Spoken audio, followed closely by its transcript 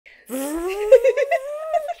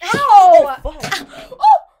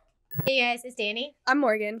guys, it's Dani. I'm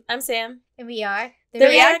Morgan. I'm Sam. And we are The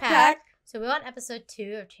React Pack. So we're on episode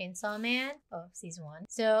 2 of Chainsaw Man of season 1.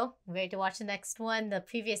 So we're ready to watch the next one. The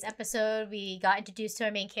previous episode, we got introduced to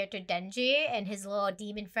our main character Denji and his little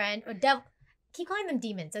demon friend, or devil. Keep calling them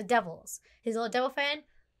demons, or devils. His little devil friend,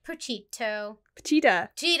 Pachito. Cheetah.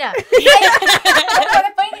 The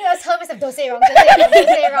funny thing, I was telling myself, don't say it wrong, don't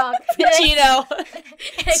say it wrong.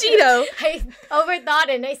 Cheeto. I overthought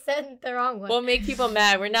it and I said the wrong one. We'll make people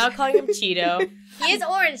mad. We're now calling him Cheeto. He is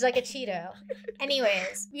orange like a Cheeto.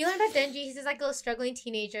 Anyways, we learned about Denji. He's just like a little struggling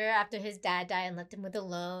teenager after his dad died and left him with a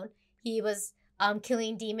loan. He was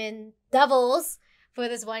killing demon devils for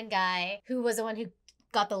this one guy who was the one who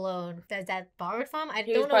got the loan that borrowed from.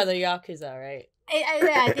 He was part of the Yakuza, right?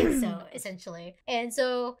 I think so, essentially. And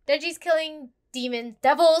so Denji's killing demon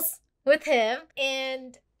devils with him,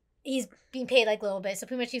 and he's being paid like a little bit, so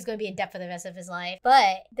pretty much he's going to be in debt for the rest of his life.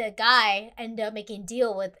 But the guy ended up making a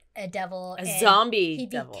deal with a devil. A zombie he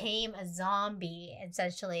devil. He became a zombie,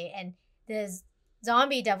 essentially. And this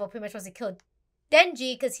zombie devil pretty much wants to kill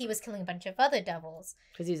Denji because he was killing a bunch of other devils.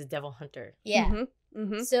 Because he's a devil hunter. Yeah. Mm-hmm.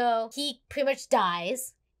 Mm-hmm. So he pretty much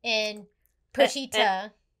dies, and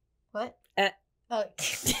Pochita... What? Oh.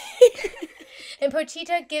 And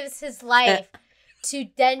Pochita gives his life to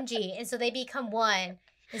Denji, and so they become one.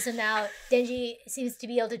 And so now Denji seems to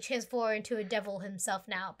be able to transform into a devil himself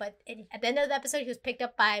now. But at the end of the episode, he was picked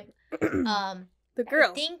up by the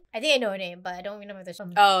girl. I think I know her name, but I don't remember the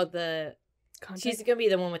show. Oh, she's gonna be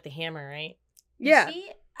the one with the hammer, right? Yeah.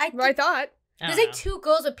 I thought. There's like 2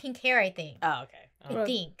 girls with pink hair, I think. Oh, okay. I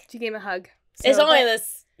think. She gave him a hug. It's only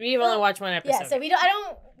this. We've only watched one episode. Yeah, so I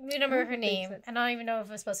don't remember her name. I don't even know if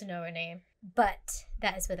I'm supposed to know her name. But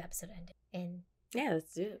that is where the episode ended. And yeah,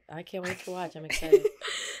 let's do it. I can't wait to watch. I'm excited.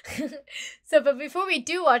 But before we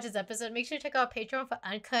do watch this episode, make sure to check out Patreon for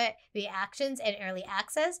uncut reactions and early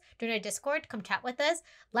access. Join our Discord. Come chat with us.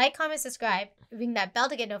 Like, comment, subscribe. Ring that bell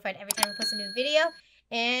to get notified every time we post a new video.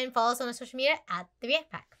 And follow us on our social media at The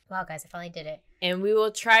React Pack. Wow, guys, I finally did it. And we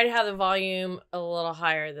will try to have the volume a little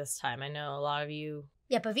higher this time. I know a lot of you...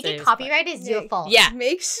 Yeah, but if we get copyrighted, it's your fault. Yeah.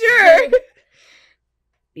 Make sure.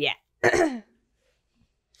 Yeah. I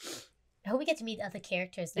hope we get to meet other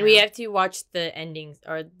characters now. And we have to watch the endings,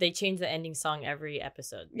 or they change the ending song every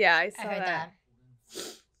episode. Yeah, I saw heard that.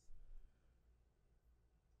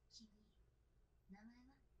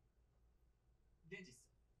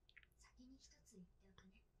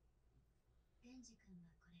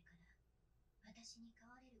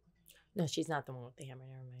 No, she's not the one with the hammer.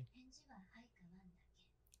 Never mind.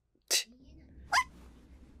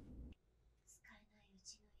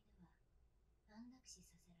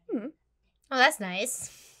 Oh, that's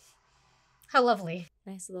nice. How lovely.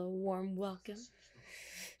 Nice little warm welcome.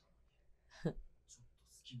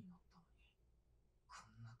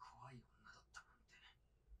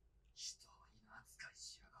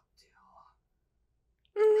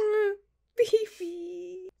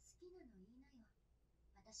 Beefy.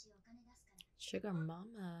 Sugar mama.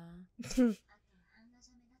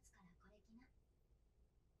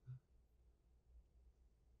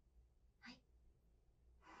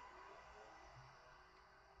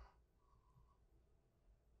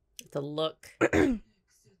 The look. Why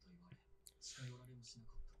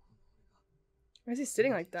is he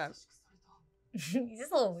sitting like that? He's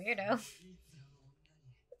just a little weirdo.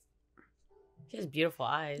 She has beautiful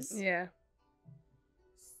eyes. Yeah.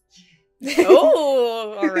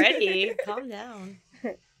 Oh, already. Calm down.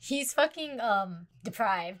 He's fucking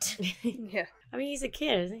Yeah. I mean, he's a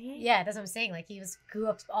kid, isn't he? Yeah, that's what I'm saying. Like, grew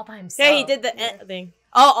up all by himself. Yeah, he did the thing.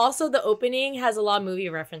 Oh, also the opening has a lot of movie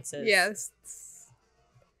references. Yes.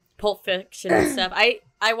 Pulp Fiction and stuff. I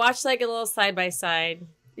watched like a little side-by-side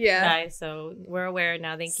guys, so we're aware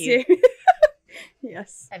now. Thank you.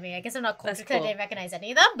 Yes. I mean, I guess I'm not cool because cool. I didn't recognize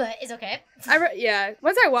any of them, but it's okay. Yeah.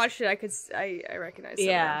 Once I watched it, I recognized it.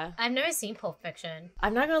 Yeah. I've never seen Pulp Fiction.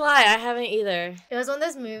 I'm not gonna lie, I haven't either. It was one of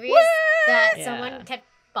those movies that someone kept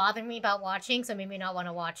bothering me about watching, so made me not want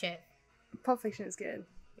to watch it. Pulp Fiction is good.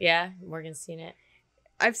 Yeah, Morgan's seen it.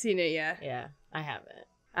 I've seen it, yeah. Yeah, I haven't.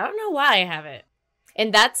 I don't know why I haven't.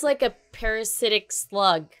 And that's like a parasitic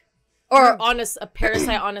slug. Or a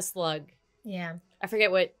parasite on a slug. Yeah. I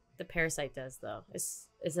forget what the parasite does, though. Is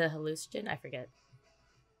it a hallucinogen? I forget.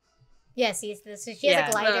 Yeah, see, she has a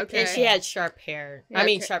glider. And she had sharp hair. Yeah,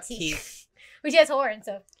 sharp teeth. But she has horns,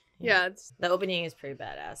 so. Yeah. The opening is pretty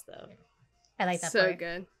badass, though. I like that so part.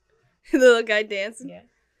 good. The little guy dancing. Yeah.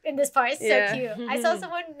 And this part is so Yeah. cute. I saw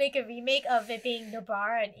someone make a remake of it being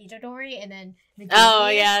Nobara and Itadori, and then Oh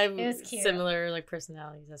yeah, it was cute. Similar like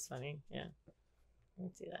personalities. That's funny. Yeah, I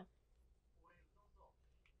can see that.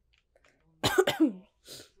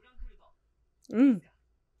 Mm.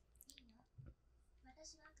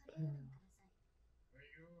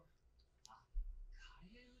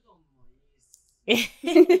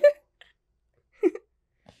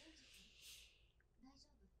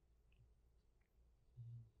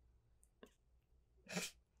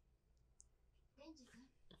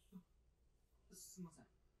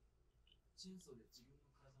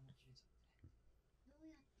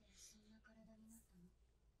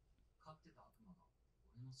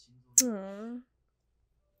 Aww.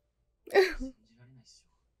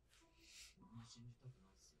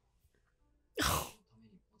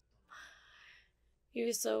 He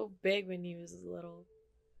was so big when he was little.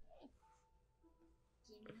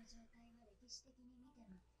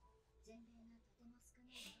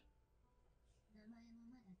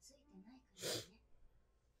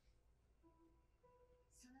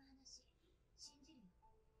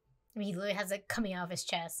 I mean, he literally has it coming out of his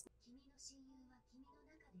chest.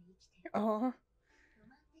 Aw.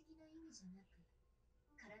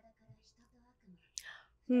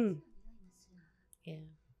 Hmm. Yeah.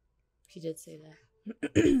 She did say that.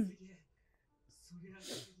 You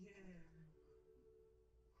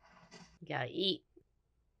gotta eat.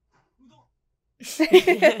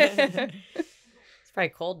 It's probably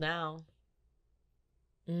cold now.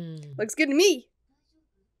 Looks good to me.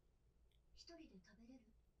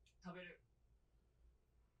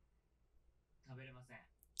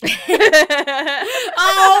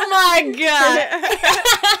 Oh my god!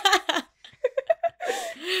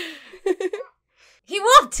 He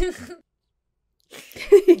whooped!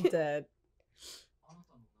 Dead.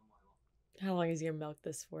 How long is he gonna milk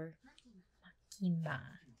this for? Makima.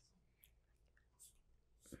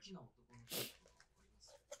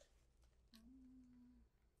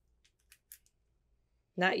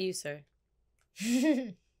 Not you, sir.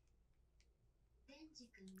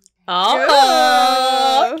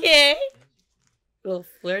 Oh, Oh, okay. A little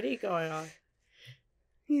flirty going on.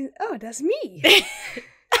 Oh, that's me. oh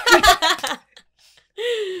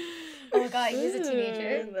my god, he's a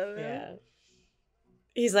teenager. Yeah.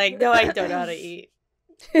 He's like, no, I don't know how to eat.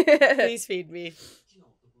 Please feed me.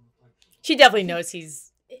 She definitely knows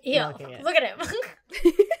he's milking it. Look at him.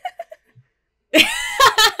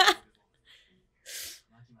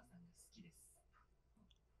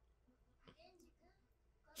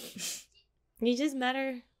 You just met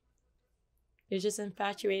her. You're just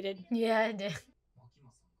infatuated. Yeah, I did.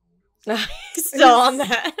 He's still on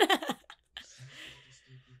that.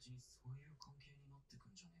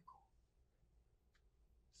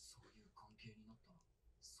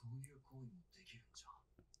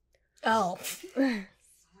 Oh. Keep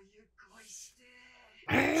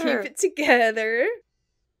it together.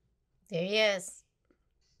 There he is.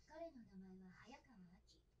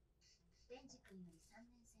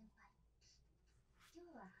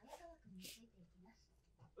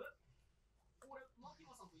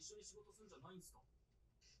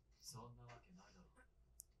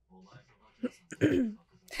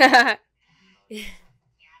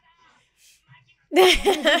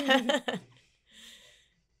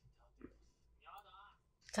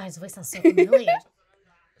 God, his voice sounds so familiar.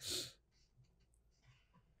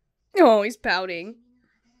 Oh, he's pouting.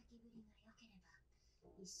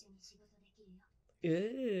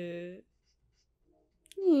 Ew.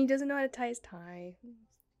 He doesn't know how to tie his tie.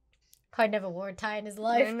 Probably never wore a tie in his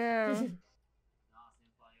life. I know.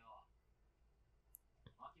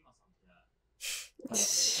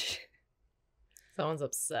 Someone's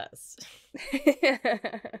obsessed.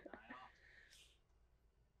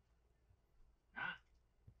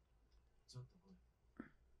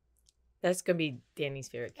 That's gonna be Danny's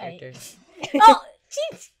favorite character. Oh,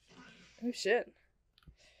 jeez. Oh, shit.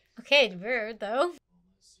 Okay, weird though.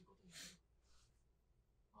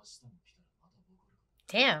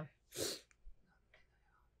 Damn.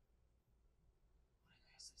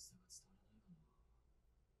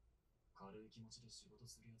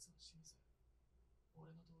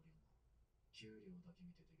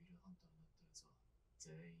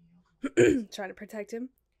 Trying to protect him.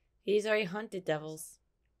 He's already hunted devils.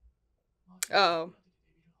 Oh.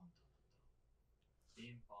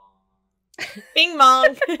 Bing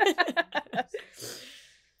bong.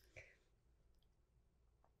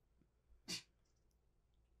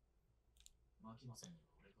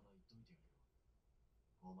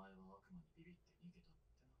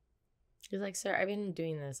 He's like, sir, I've been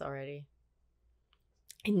doing this already.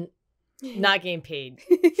 And not getting paid.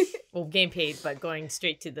 Well, getting paid, but going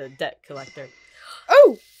straight to the debt collector.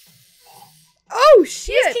 Oh! Oh,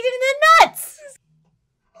 shit! He's kicking in the nuts!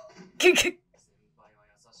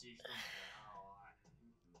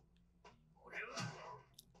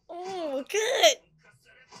 Oh, good.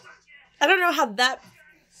 I don't know how that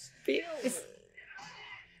feels.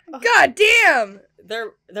 God damn!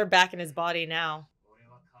 They're back in his body now.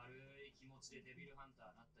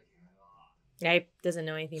 Yeah, he doesn't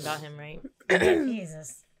know anything about him, right?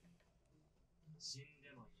 Jesus.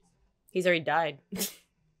 He's already died.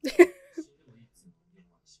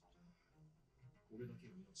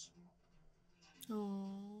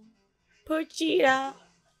 Aww. Pochita.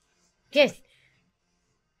 Yes.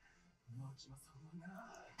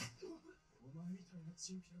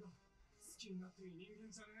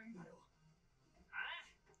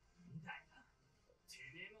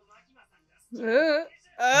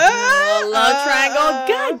 Love triangle.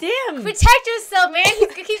 God damn. Protect yourself, man. He's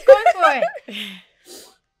gonna keep going for it.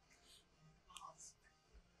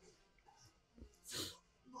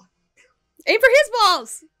 Aim for his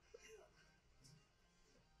balls!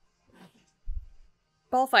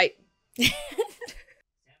 Ball fight.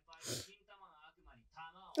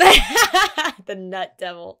 The nut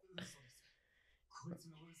devil.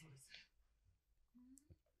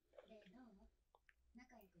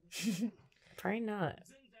 Probably not.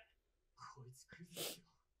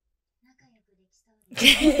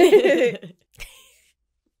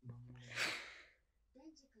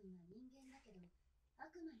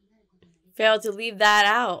 Failed to leave that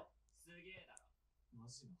out.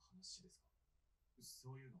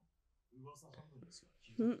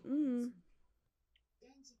 Mm-mm.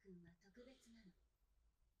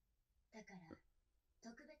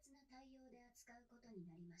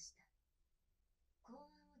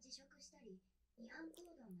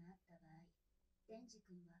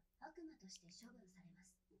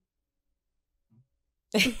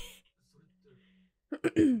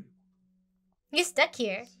 You're stuck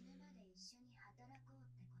here.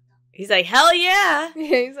 He's like, hell yeah.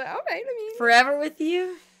 He's like, alright, I mean. Forever with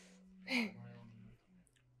you.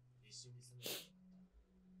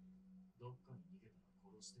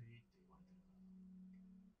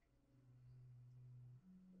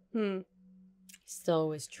 Still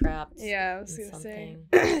was trapped. Yeah, I was gonna something.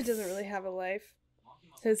 say. He doesn't really have a life.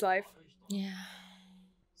 His life. Yeah.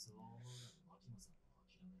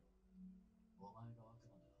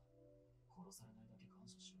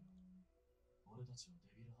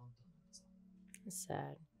 It's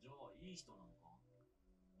sad.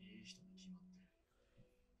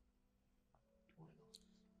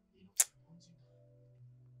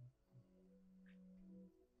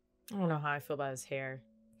 I don't know how I feel about his hair.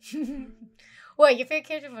 Wait, your favorite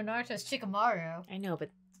character from Naruto is Shikamaru. I know, but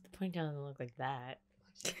the ponytail doesn't look like that.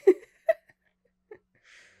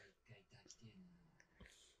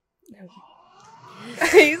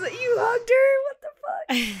 He's like, you hugged her? What the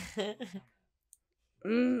fuck?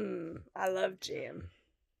 I love jam.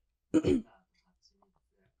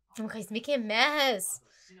 Okay, he's making a mess.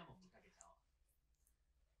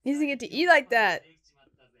 He doesn't get to eat like that.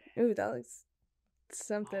 Ooh, that looks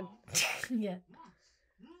something. Yeah.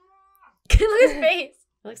 Look at his face.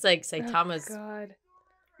 It looks like Saitama's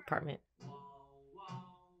apartment.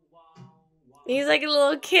 He's like a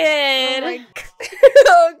little kid. Oh my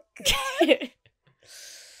God. God.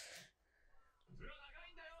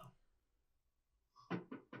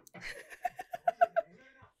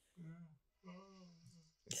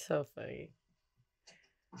 So funny.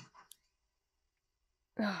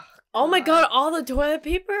 Oh my God, all the toilet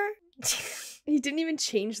paper? He didn't even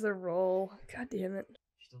change the roll. God damn it.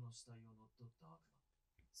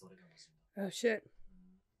 Oh shit.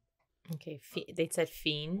 Okay, they said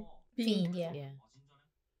fiend. Fiend, yeah.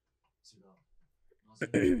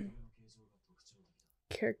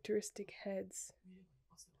 Characteristic heads.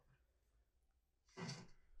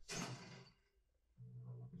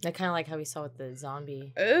 I kind of like how we saw with the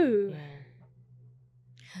zombie. Oh. Yeah.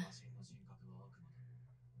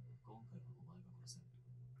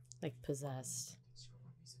 Like possessed.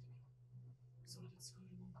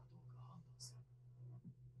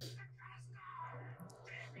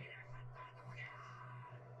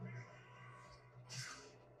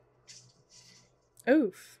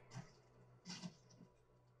 Oof.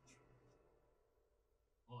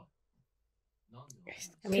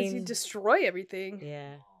 I mean, you destroy everything.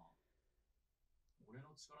 Yeah.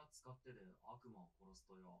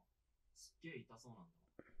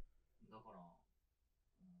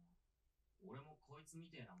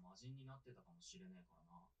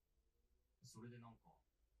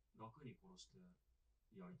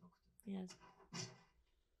 Yes.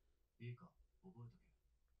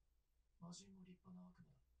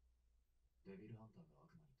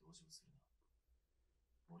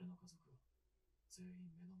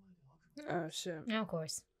 Oh shit. Of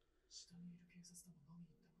course.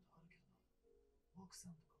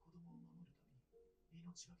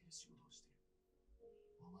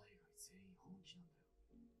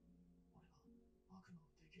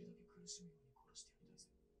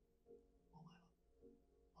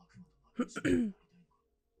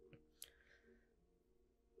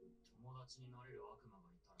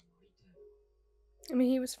 I mean,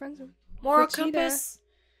 he was friends with Moral Vegeta. compass.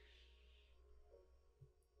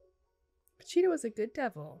 Vegeta was a good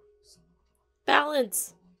devil.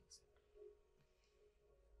 Balance.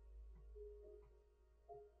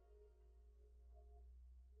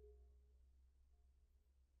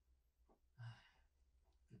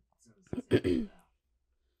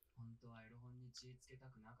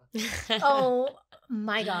 Oh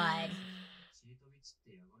my god.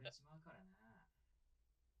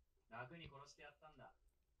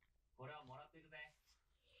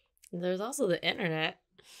 There's also the internet.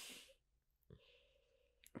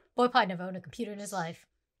 Boy probably never owned a computer in his life.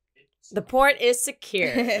 The port is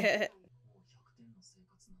secure.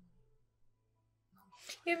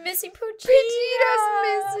 You're missing Vegeta. Vegeta's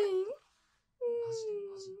missing.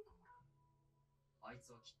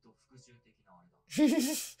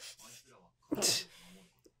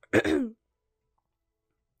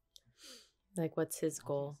 Like, what's his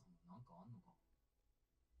goal?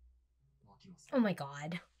 Oh my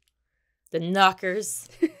god. The knockers.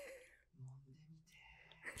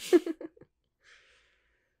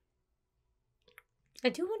 I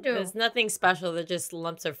do wonder. There's nothing special. They're just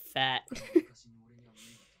lumps of fat.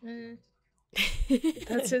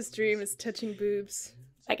 That's his dream, is touching boobs.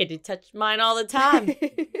 I get to touch mine all the time.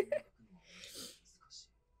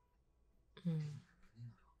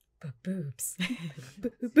 But boobs.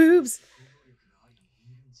 Boobs.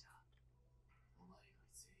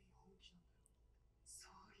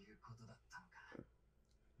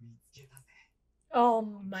 Oh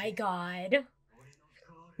my god.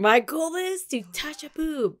 My goal is to touch a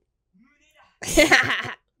boob.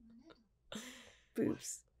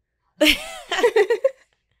 Boobs.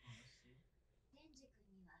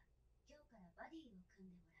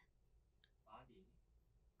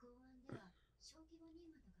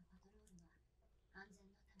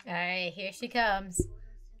 Alright, here she comes.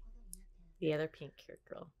 The other pink hair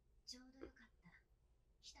girl.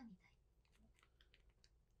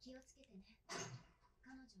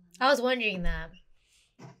 I was wondering that.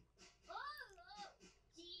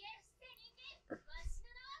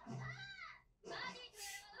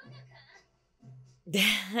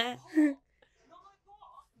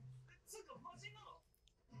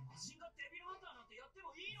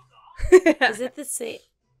 Is it the same?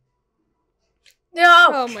 No!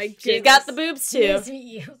 Oh my goodness. She's got the boobs too. Nice to meet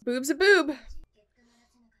you. Boob's a boob.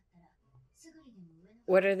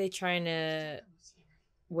 What are they trying to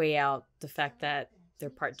weigh out? The fact that they're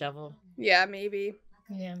part devil? Yeah, maybe.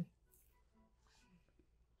 Yeah.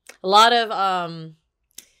 A lot of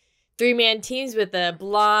three-man teams with a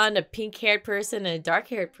blonde, a pink-haired person, and a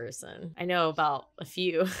dark-haired person. I know about a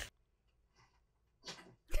few.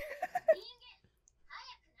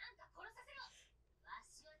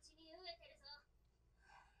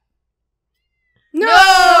 No!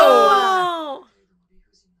 No!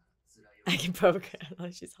 I can poke her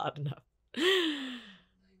unless she's hot enough.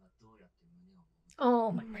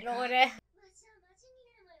 Oh my lord.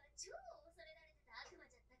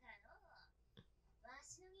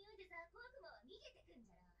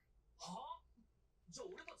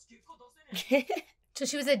 So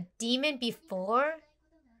she was a demon before?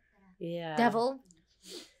 Yeah. Devil?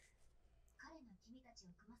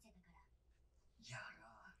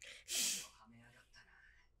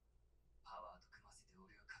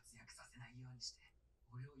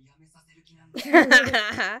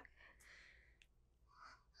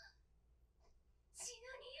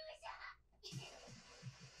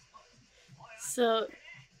 So,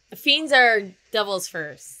 fiends are devils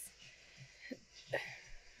first.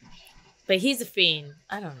 But he's a fiend.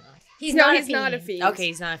 I don't know. He's not a fiend. fiend. Okay,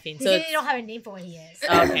 he's not a fiend. He So don't have a name for what he is.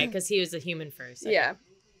 okay, because he was a human first. Okay. Yeah.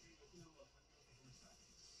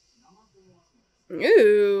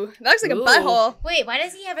 Ooh, that looks like Ooh. a butthole. Wait, why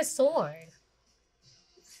does he have a sword?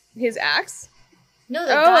 His axe? No,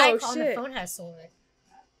 the Oh, guy on the shit. phone has a sword.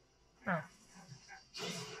 Oh.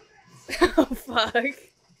 Oh, fuck.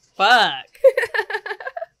 Fuck.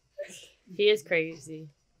 He is crazy.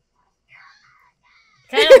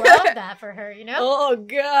 Kind of love that for her, you know? Oh,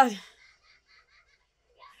 God.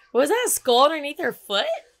 Was that a skull underneath her foot?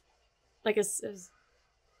 Like a...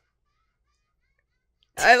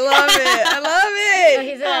 I love it. I love it. So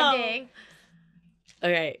he's ending.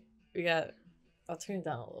 Okay, we got... I'll turn it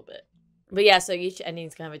down a little bit. But yeah, so each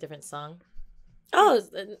ending's gonna have a different song. Oh,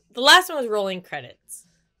 the last one was rolling credits.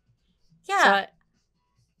 Yeah.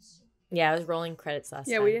 Yeah, it was rolling credits last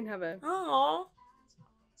time. Yeah, we didn't have a... Oh.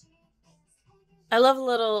 I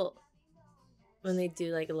love when they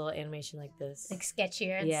do like a little animation like this. Like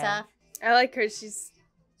sketchier and stuff. I like her. She's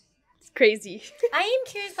crazy. I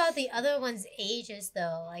am curious about the other one's ages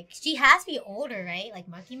though. Like she has to be older, right? Like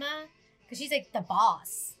Makima, because she's like the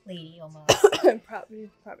boss lady almost. probably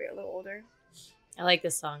a little older. I like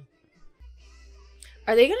this song.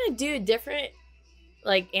 Are they gonna do a different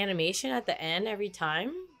like animation at the end every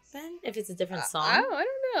time? Then, if it's a different song, I don't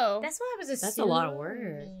know. That's what I was assuming. That's a lot of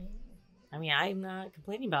work. I mean, I'm not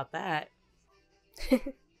complaining about that.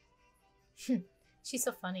 She's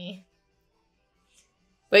so funny.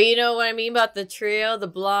 But you know what I mean about the trio, the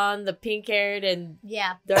blonde, the pink haired, and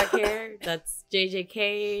dark hair? That's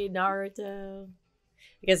JJK, Naruto.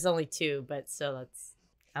 I guess it's only 2, but still,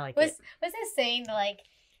 I like it. What's that saying? Like,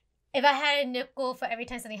 if I had a nickel for every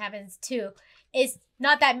time something happens, 2. It's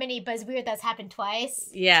not that many, but it's weird that's happened twice.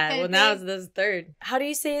 Yeah, well, now it's the 3rd. How do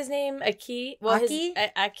you say his name? Aki? Well, Aki?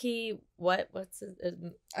 Aki, what's his...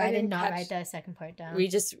 I did not write the second part down. We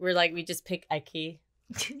just pick Aki.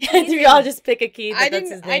 We all just pick Aki, but that's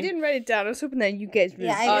his name. I didn't write it down. I was hoping that you guys would.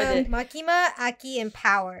 Yeah, I know Makima, Aki, and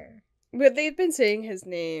Power. But they've been saying his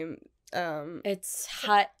name. It's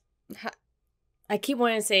I keep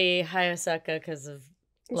wanting to say Hayasaka because of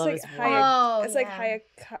Love is War. It's like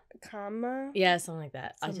Hayakama. Yeah, something like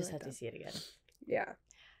that. I just have to see it again. Yeah.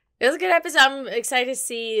 It was a good episode. I'm excited to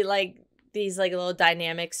see like these like little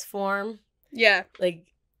dynamics form. Yeah. Like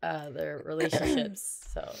their relationships.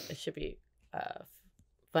 So it should be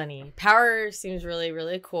funny. Power seems really,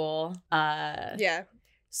 really cool. Yeah.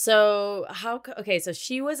 So so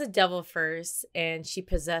she was a devil first and she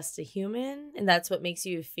possessed a human and that's what makes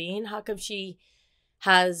you a fiend. How come she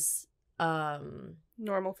has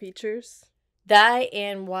normal features? That,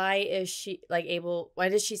 and why is she like why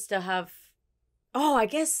does she still have I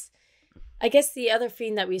guess the other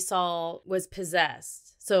fiend that we saw was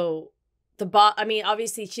possessed. So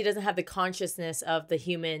obviously she doesn't have the consciousness of the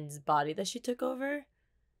human's body that she took over.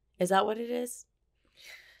 Is that what it is?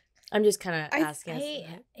 I'm just kind of asking.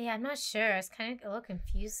 Yeah, I'm not sure. It's kind of a little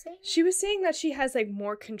confusing. She was saying that she has like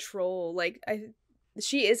more control. Like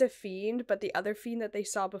she is a fiend, but the other fiend that they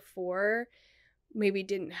saw before maybe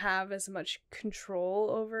didn't have as much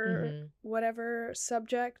control over whatever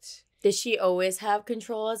subject. Did she always have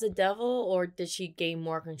control as a devil, or did she gain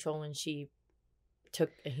more control when she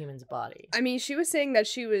took a human's body? I mean, she was saying that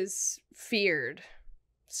she was feared.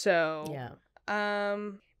 So yeah.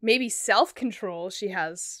 Maybe self-control. She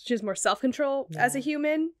has more self-control as a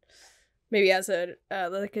human. Maybe as a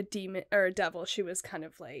like a demon or a devil, she was kind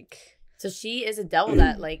of like. So she is a devil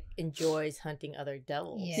that like enjoys hunting other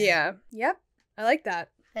devils. Yeah. Yep. I like that.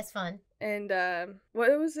 That's fun. And what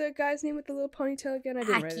was the guy's name with the little ponytail again? I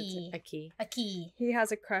didn't write it. Aki. He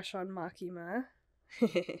has a crush on Makima.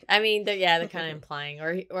 I mean, they're kind of implying,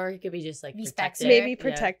 or he could be just like protective. Maybe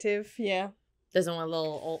protective. Yeah. Doesn't want a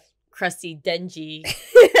little old crusty Denji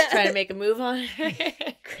trying to make a move on her.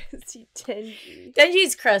 Crusty Denji.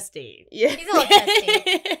 Denji's crusty. Yeah, he's a little crusty.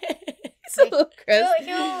 He's a little crusty.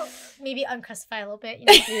 He'll maybe uncrustify a little bit. You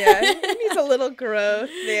know? Yeah, he needs a little growth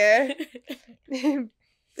there.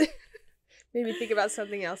 Maybe think about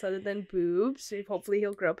something else other than boobs. Hopefully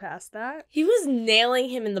he'll grow past that. He was nailing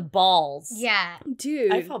him in the balls. Yeah.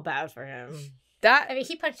 Dude. I felt bad for him. I mean,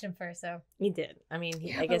 he punched him first, so. He did. I mean,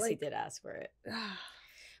 I guess he did ask for it.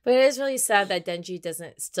 But it is really sad that Denji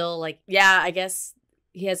doesn't still, like, I guess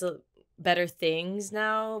he has better things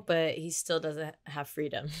now, but he still doesn't have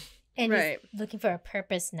freedom. And he's looking for a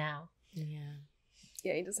purpose now. Yeah.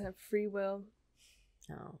 Yeah, he doesn't have free will.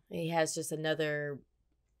 No. He has just another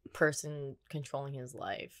person controlling his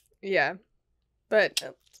life. Yeah. But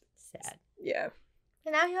sad. Yeah.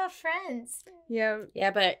 And now you have friends. Yeah. Yeah,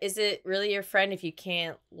 but is it really your friend if you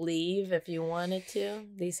can't leave if you wanted to?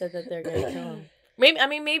 They said that they're gonna kill him.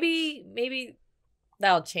 Maybe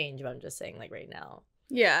that'll change, but I'm just saying, like, right now.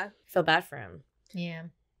 Yeah. I feel bad for him. Yeah.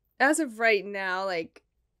 As of right now, like,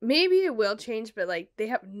 maybe it will change, but, like, they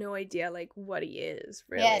have no idea, like, what he is,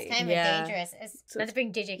 really. Yeah, it's kind of dangerous. It's not to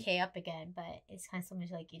bring JJK up again, but it's kind of so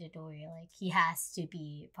much like Itadori. Like, he has to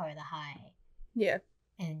be part of the high. Yeah.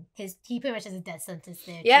 And he pretty much has a death sentence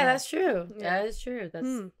there. Yeah, too. That's true. Yeah. That is true.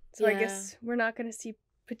 So I guess we're not going to see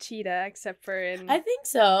Pachita except for in I think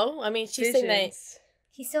so. I mean, she's saying that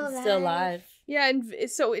he's still alive. Yeah, and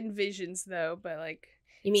it's so in visions though, but like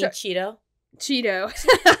you mean Cheeto? Little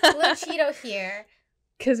Cheeto here.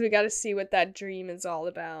 Because we got to see what that dream is all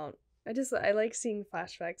about. I like seeing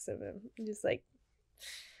flashbacks of him. Just like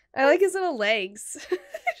I like his little legs. They're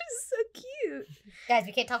just so cute. Guys,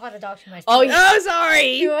 we can't talk about the dog too much. Oh,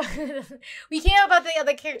 sorry. We can't about the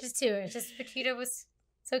other characters too. It's just Vegeta was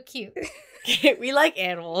so cute. We like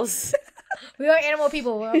animals. We are animal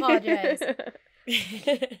people. We apologize.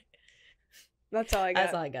 That's all I got.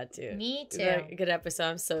 That's all I got too. Me too. A good episode.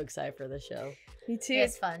 I'm so excited for the show. Me too.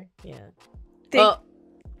 It's fun. Yeah.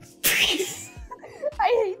 I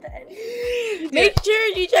hate that. Make sure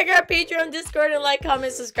you check our Patreon, Discord, and like,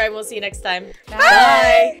 comment, subscribe. We'll see you next time.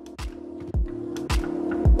 Bye.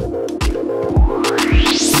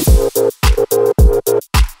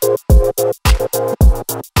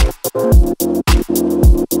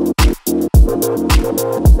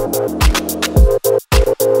 Bye.